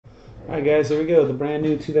Alright guys, here we go. The brand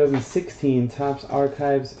new 2016 Topps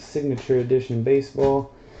Archives Signature Edition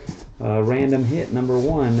Baseball. Random hit number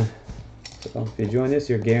 1. So if you join this,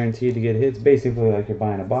 you're guaranteed to get hits. Basically like you're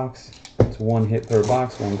buying a box. It's 1 hit per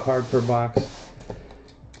box, 1 card per box.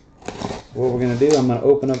 What we're going to do, I'm going to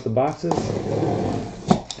open up the boxes.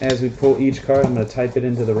 As we pull each card, I'm going to type it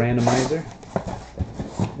into the randomizer.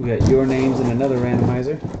 We got your names in another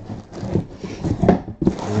randomizer.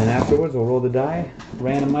 And then afterwards, we'll roll the die,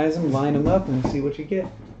 randomize them, line them up, and see what you get.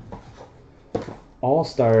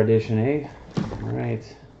 All-Star Edition, eh?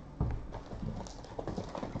 Alright.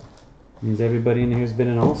 Means everybody in here has been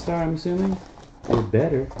an All-Star, I'm assuming? Or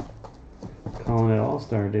better. Calling it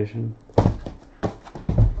All-Star Edition.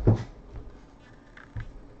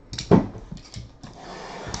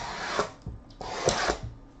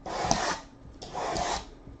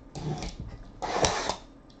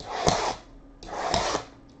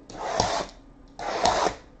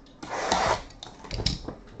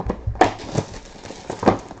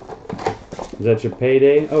 Is that your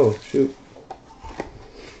payday? Oh, shoot.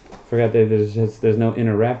 Forgot that there's no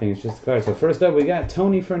inner wrapping. It's just a card. So first up, we got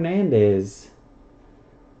Tony Fernandez.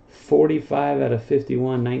 45 out of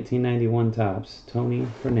 51, 1991 Topps. Tony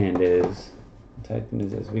Fernandez. Typing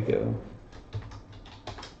this as we go.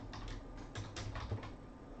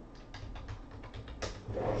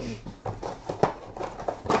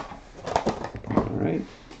 All right.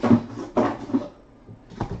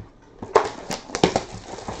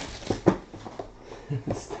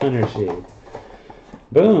 Stunner shade.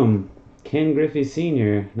 Boom! Ken Griffey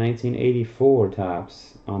Sr., 1984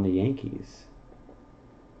 Topps on the Yankees.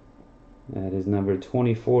 That is number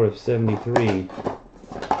 24 of 73.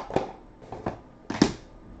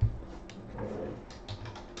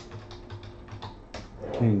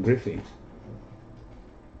 Ken Griffey.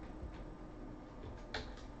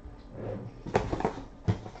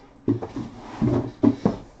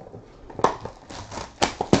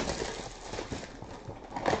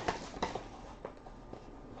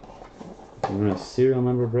 We're in a serial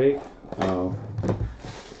number break. Oh.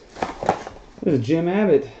 This is Jim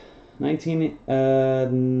Abbott.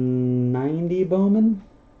 1990 Bowman?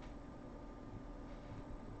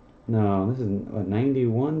 No, this is what,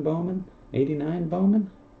 91 Bowman? 89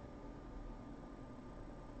 Bowman?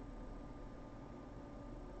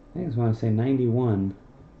 I think I just want to say 91. I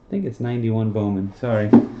think it's 91 Bowman. Sorry.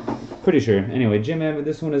 Pretty sure. Anyway, Jim Abbott,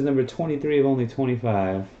 this one is number 23 of only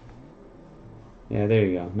 25. Yeah, there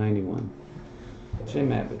you go. 91.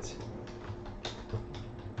 Jim Abbott.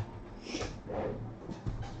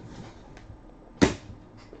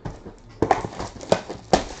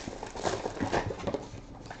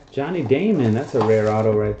 Johnny Damon, that's a rare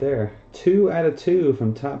auto right there. 2 out of 2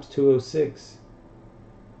 from Topps 206.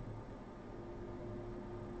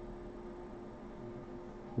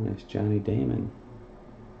 Nice Johnny Damon.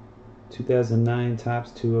 2009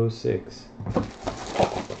 Topps 206.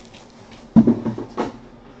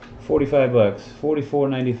 45 bucks.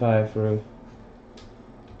 $44.95 for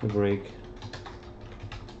a break.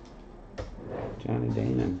 Johnny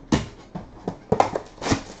Damon.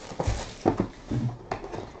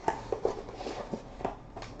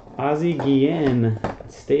 Ozzie Guillen,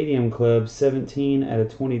 Stadium Club, 17 out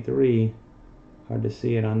of 23. Hard to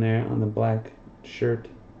see it on there on the black shirt.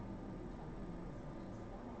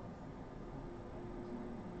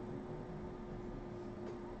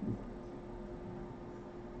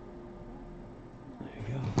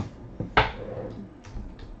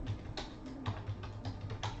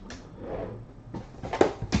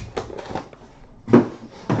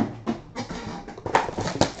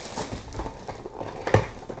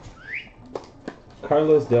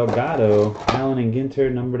 Carlos Delgado, Allen and Ginter,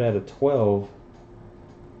 numbered out of 12.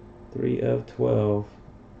 3 of 12.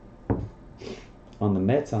 On the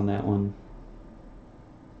Mets on that one.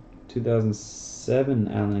 2007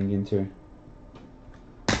 Allen and Ginter.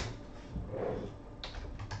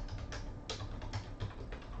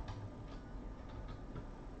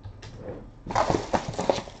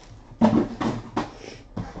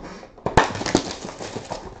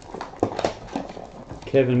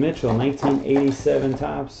 Kevin Mitchell, 1987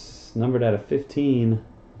 Topps, numbered out of 15.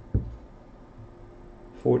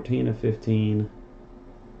 14 of 15.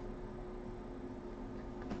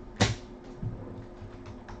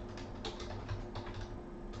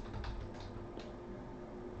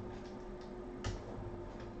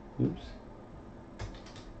 Oops.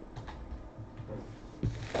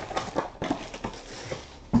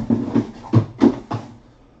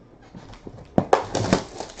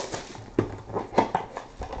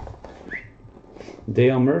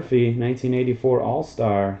 Dale Murphy, 1984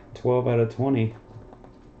 All-Star, 12 out of 20.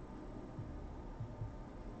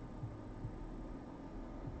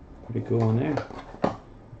 Pretty cool one there.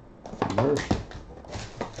 Merch.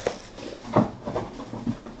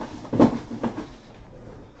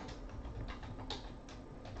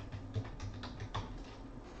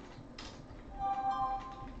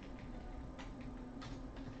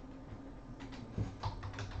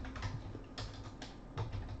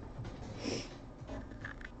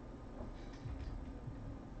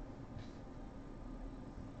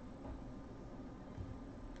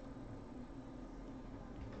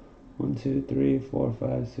 One, two, three, 4,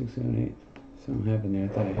 5, 6, 7, 8. Something happened there.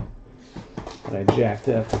 I thought I jacked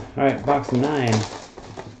up. Alright, box 9.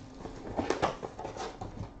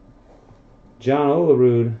 John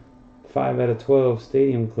Olerud, 5 out of 12,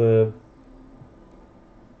 Stadium Club.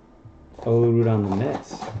 Olerud on the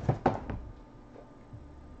Mets.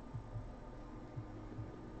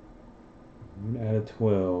 Out of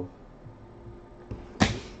 12.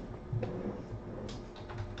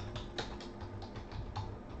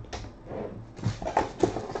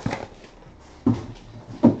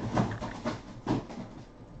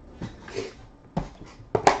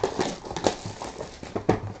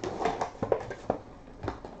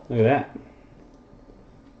 Look at that.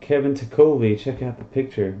 Kevin Tocoli, check out the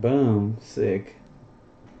picture. Boom, sick.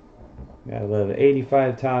 Gotta love it.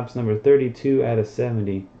 85 tops, number 32 out of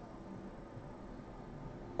 70.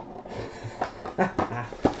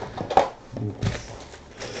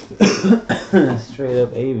 Straight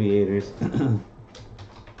up aviators.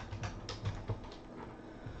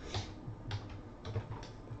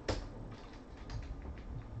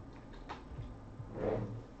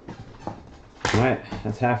 Alright,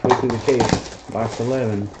 that's halfway through the case. Box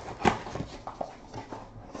 11.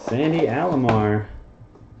 Sandy Alomar.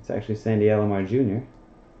 It's actually Sandy Alomar Jr.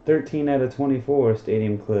 13 out of 24,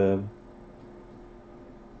 Stadium Club.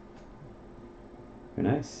 Very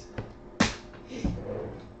nice.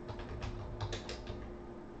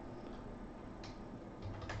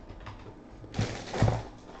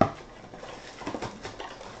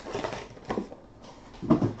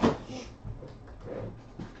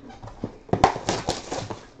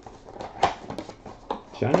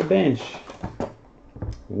 Johnny Bench.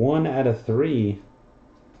 1 out of 3.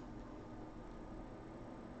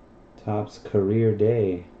 Topps career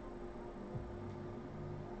day.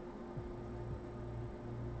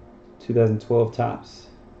 2012 Topps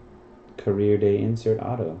career day insert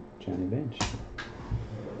auto. Johnny Bench.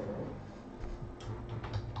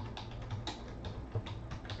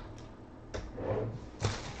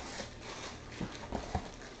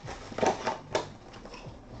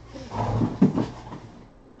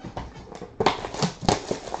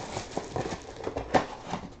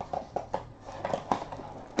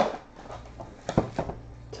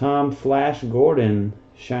 Tom Flash Gordon,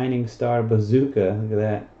 Shining Star Bazooka. Look at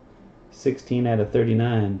that. 16 out of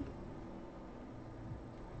 39.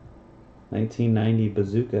 1990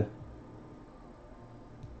 Bazooka.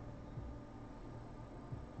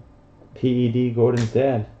 PED Gordon's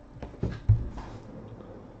dad.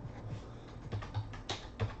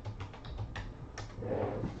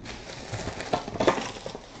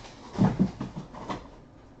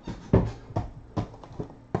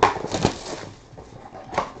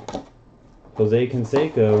 Jose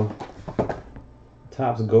Canseco,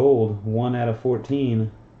 Topps Gold, 1 out of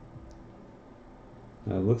 14.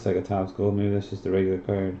 It looks like a Topps Gold, maybe that's just a regular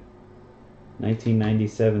card.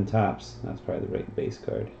 1997 Topps, that's probably the right base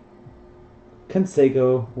card.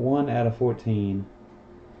 Canseco, 1 out of 14.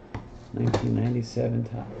 1997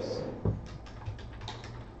 Topps.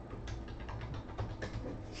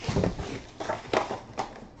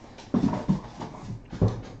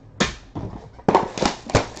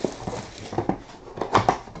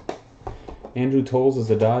 Andrew Toles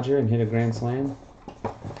is a Dodger and hit a grand slam.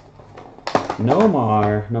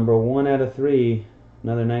 Nomar, number 1 out of 3.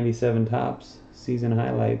 Another 97 Topps. Season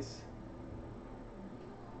highlights.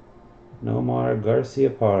 Nomar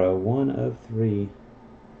Garciaparra, 1 of 3.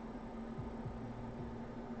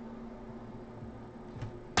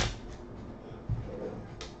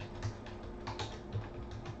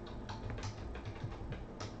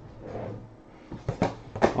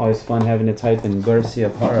 Always fun having to type in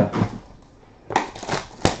Garciaparra.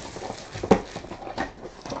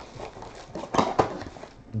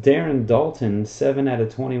 Darren Dalton, 7 out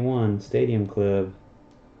of 21, Stadium Club.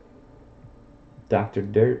 Dr.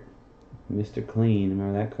 Dirt, Mr. Clean.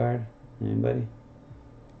 Remember that card? Anybody?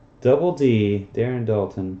 Double D, Darren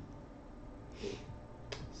Dalton.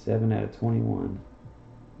 7 out of 21.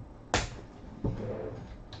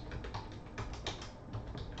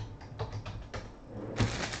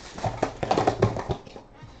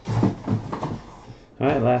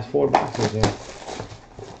 Alright, last 4 boxes here.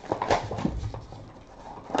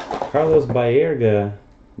 Carlos Baerga,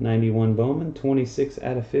 91 Bowman, 26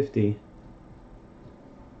 out of 50.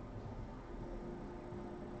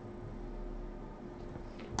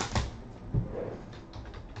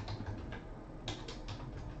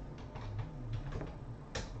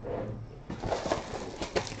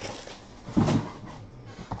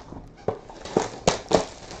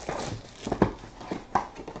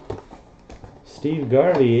 Steve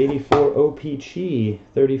Garvey, 84 OPC,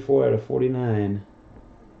 34 out of 49.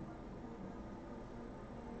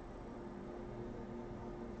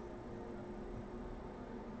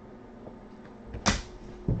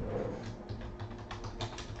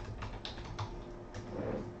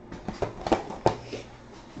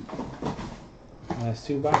 Last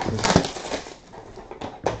two boxes.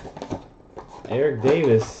 Eric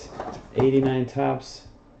Davis, 89 Topps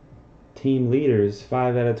team leaders,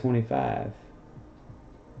 5 out of 25.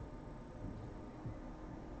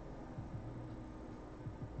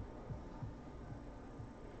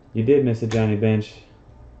 You did miss a Johnny Bench.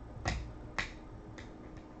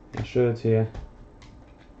 I'll show it to you.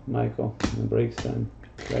 Michael, the break's done.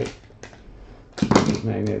 Right. These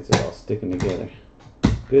magnets are all sticking together.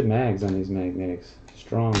 Good mags on these magnetics.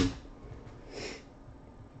 Strong.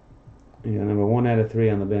 Yeah, number 1 out of 3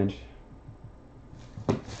 on the bench.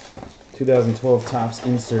 2012 Topps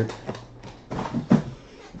insert.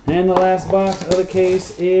 And the last box of the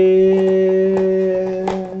case is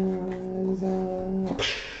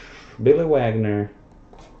Billy Wagner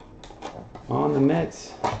on the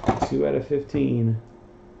Mets, 2 out of 15.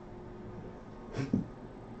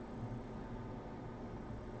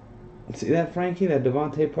 See that, Frankie? That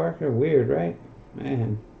Devontae Parker? Weird, right?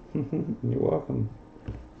 Man, you're welcome.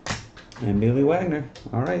 And Billy Wagner.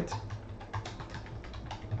 All right.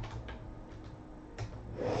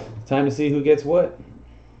 Time to see who gets what.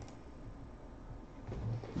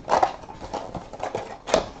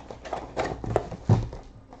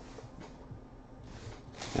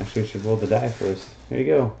 Actually, I should roll the die first. Here you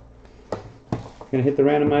go. Gonna hit the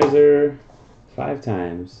randomizer 5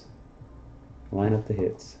 times. Line up the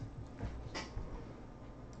hits.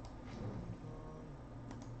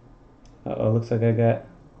 Uh-oh, looks like I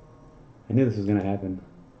knew this was gonna happen.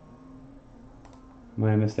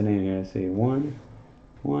 Might have missed a name here. Let's see. 1,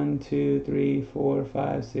 2, 3, 4,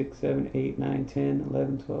 5, 6, 7, 8, 9, 10,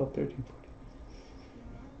 11, 12, 13, 14,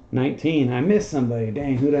 19. I missed somebody.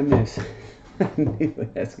 Dang, who'd I miss? I knew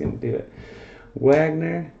that's going to do it.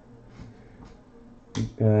 Wagner.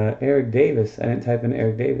 Eric Davis. I didn't type in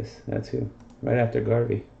Eric Davis. That's who. Right after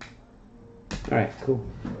Garvey. Alright, cool.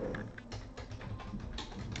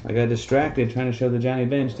 I got distracted trying to show the Johnny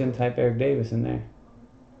Bench. Didn't type Eric Davis in there.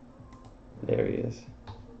 There he is.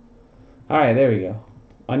 Alright, there we go.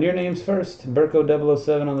 On your names first. Burko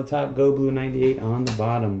 007 on the top. Go Blue 98 on the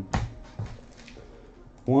bottom.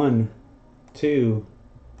 1, 2,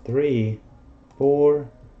 3, 4,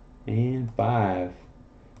 and 5.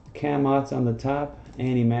 Cam Otts on the top.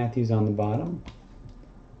 Annie Matthews on the bottom.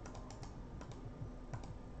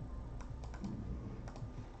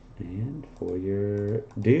 And for your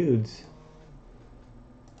dudes,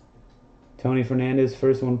 Tony Fernandez,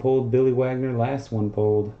 first one pulled. Billy Wagner, last one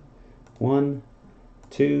pulled. 1,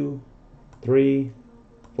 2, 3,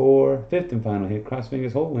 4, fifth and final hit. Cross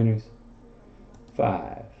fingers, hold winners.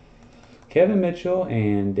 5. Kevin Mitchell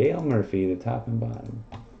and Dale Murphy, the top and bottom.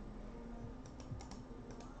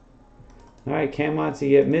 Alright, Cam Otts, you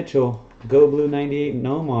get Mitchell. Go Blue 98,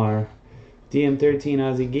 Nomar. DM13,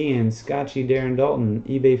 Ozzie Guillen. Scotchy, Darren Dalton.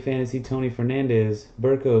 eBay Fantasy, Tony Fernandez.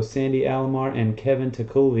 Burko, Sandy Alomar, and Kevin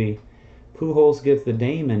Takovi. Pujols gets the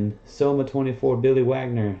Damon. Soma 24, Billy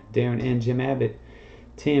Wagner. Darren N, Jim Abbott.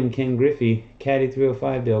 Tim, Ken Griffey. Caddy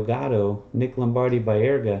 305, Delgado. Nick Lombardi,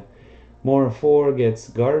 Baerga. Mora 4 gets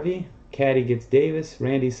Garvey. Caddy gets Davis.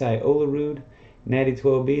 Randy Sai Olerud. Natty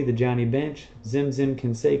 12B, the Johnny Bench. Zim Zim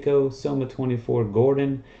Canseco. Soma 24,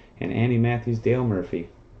 Gordon. And Annie Matthews, Dale Murphy.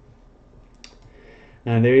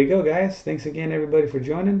 And there you go, guys. Thanks again, everybody, for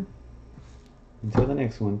joining. Until the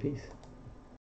next one. Peace.